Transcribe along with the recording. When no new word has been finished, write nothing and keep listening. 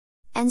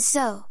And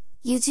so,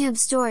 YouTube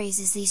Stories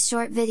is these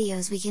short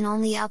videos we can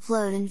only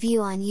upload and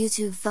view on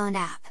YouTube phone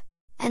app.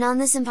 And on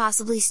this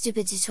impossibly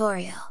stupid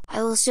tutorial,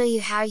 I will show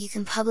you how you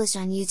can publish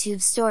on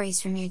YouTube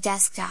Stories from your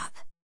desktop.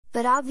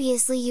 But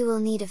obviously you will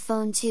need a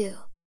phone too.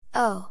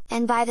 Oh,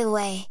 and by the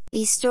way,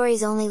 these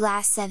stories only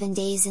last 7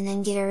 days and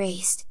then get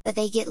erased, but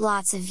they get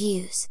lots of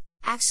views,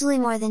 actually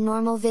more than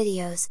normal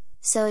videos,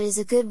 so it is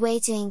a good way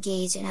to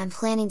engage and I'm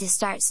planning to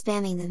start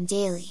spamming them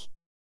daily.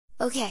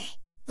 Okay,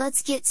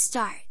 let's get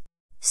started.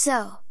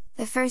 So,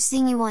 the first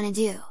thing you want to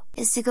do,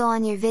 is to go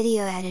on your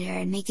video editor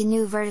and make a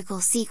new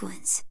vertical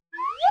sequence.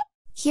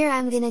 Here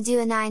I'm gonna do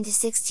a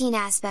 9:16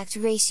 aspect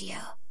ratio,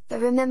 but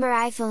remember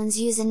iPhones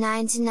use a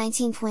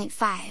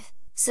 9:19.5,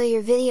 so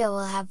your video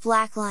will have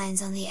black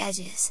lines on the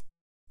edges.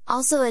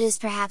 Also it is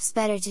perhaps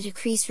better to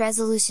decrease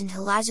resolution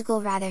to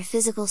logical rather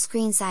physical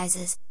screen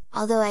sizes,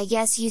 although I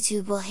guess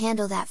YouTube will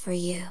handle that for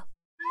you.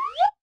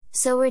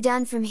 So we're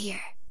done from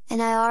here,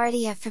 and I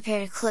already have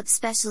prepared a clip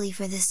specially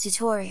for this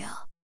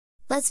tutorial.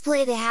 Let's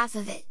play the half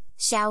of it,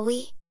 shall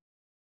we?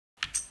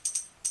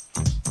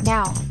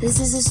 Now, this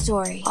is a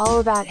story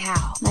all about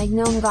how my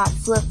GNOME got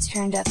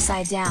turned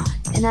upside down,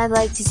 and I'd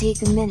like to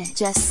take a minute,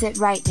 just sit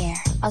right there,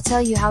 I'll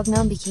tell you how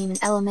GNOME became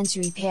an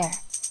elementary pair.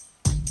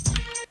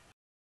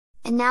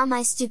 And now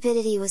my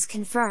stupidity was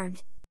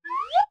confirmed.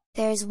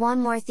 There is one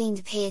more thing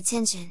to pay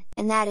attention,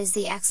 and that is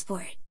the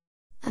export.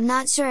 I'm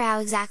not sure how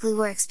exactly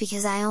works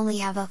because I only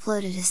have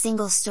uploaded a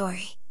single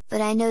story, but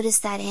I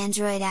noticed that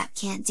Android app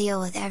can't deal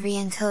with every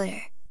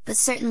encoder, but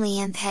certainly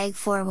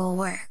MPEG-4 will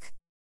work.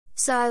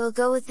 So I will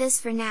go with this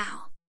for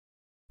now.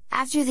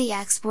 After the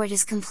export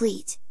is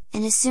complete,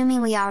 and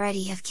assuming we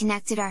already have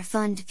connected our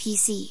phone to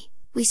PC,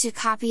 we should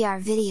copy our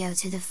video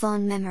to the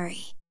phone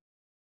memory.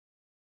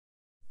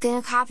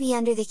 Gonna copy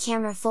under the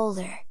camera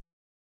folder.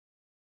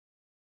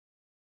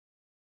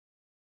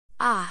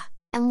 Ah,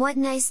 and what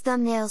nice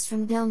thumbnails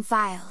from GNOME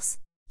files!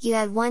 You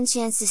had one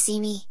chance to see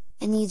me,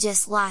 and you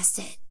just lost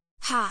it,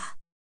 ha!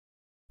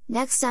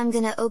 Next I'm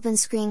gonna open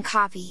screen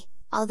copy,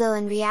 although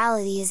in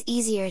reality is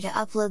easier to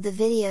upload the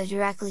video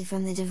directly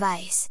from the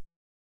device.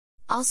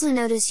 Also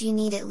notice you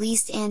need at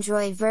least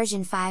Android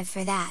version 5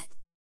 for that.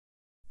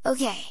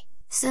 Okay,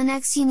 so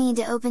next you need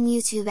to open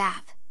YouTube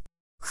app.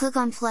 Click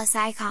on plus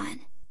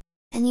icon.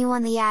 And you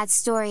want the add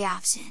story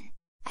option.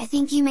 I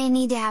think you may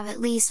need to have at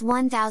least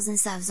 1000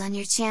 subs on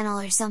your channel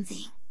or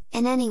something,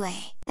 and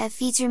anyway, that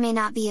feature may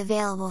not be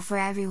available for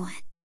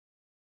everyone.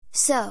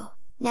 So,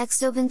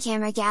 next open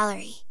camera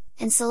gallery,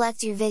 and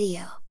select your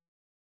video.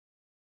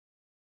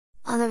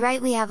 On the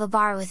right we have a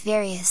bar with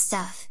various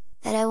stuff,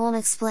 that I won't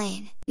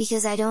explain,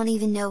 because I don't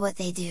even know what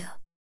they do.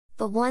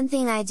 But one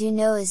thing I do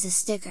know is a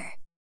sticker.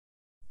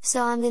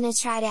 So I'm gonna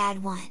try to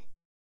add one.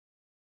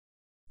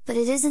 But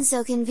it isn't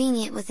so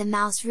convenient with the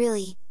mouse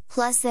really,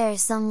 plus there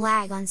is some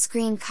lag on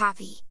screen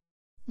copy.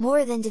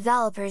 More than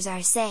developers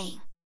are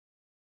saying.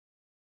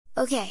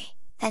 Okay,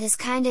 that is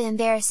kinda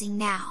embarrassing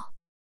now.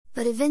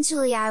 But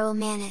eventually I will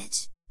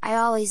manage, I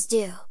always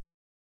do.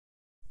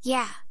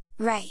 Yeah,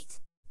 right.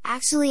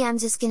 Actually I'm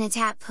just gonna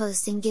tap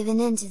post and give an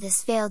end to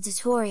this failed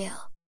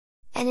tutorial.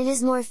 And it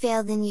is more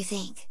failed than you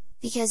think,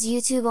 because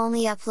YouTube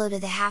only uploaded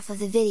the half of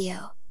the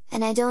video,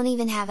 and I don't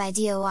even have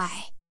idea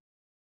why.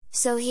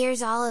 So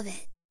here's all of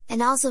it,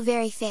 and also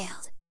very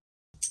failed.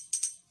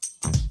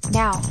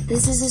 Now,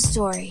 this is a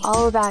story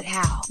all about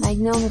how my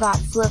GNOME got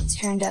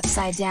turned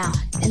upside down,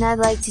 and I'd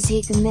like to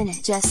take a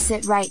minute, just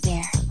sit right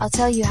there, I'll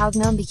tell you how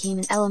GNOME became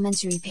an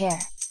elementary pair.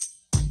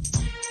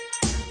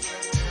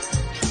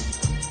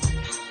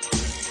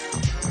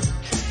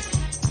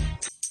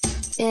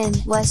 In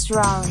West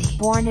Raleigh,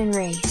 born and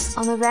raised,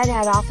 on the Red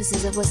Hat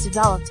offices it was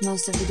developed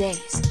most of the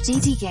days,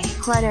 GTK,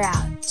 clutter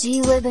out,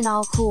 glib and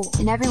all cool,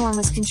 and everyone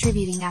was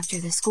contributing after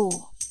the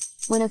school.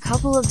 When a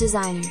couple of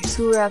designers,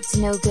 who were up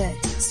to no good,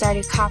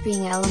 started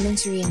copying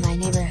elementary in my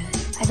neighborhood,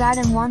 I got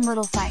in one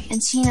little fight,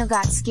 and Chino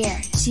got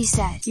scared. She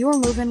said, "You were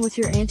moving with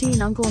your auntie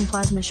and uncle in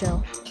Plasma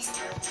Show."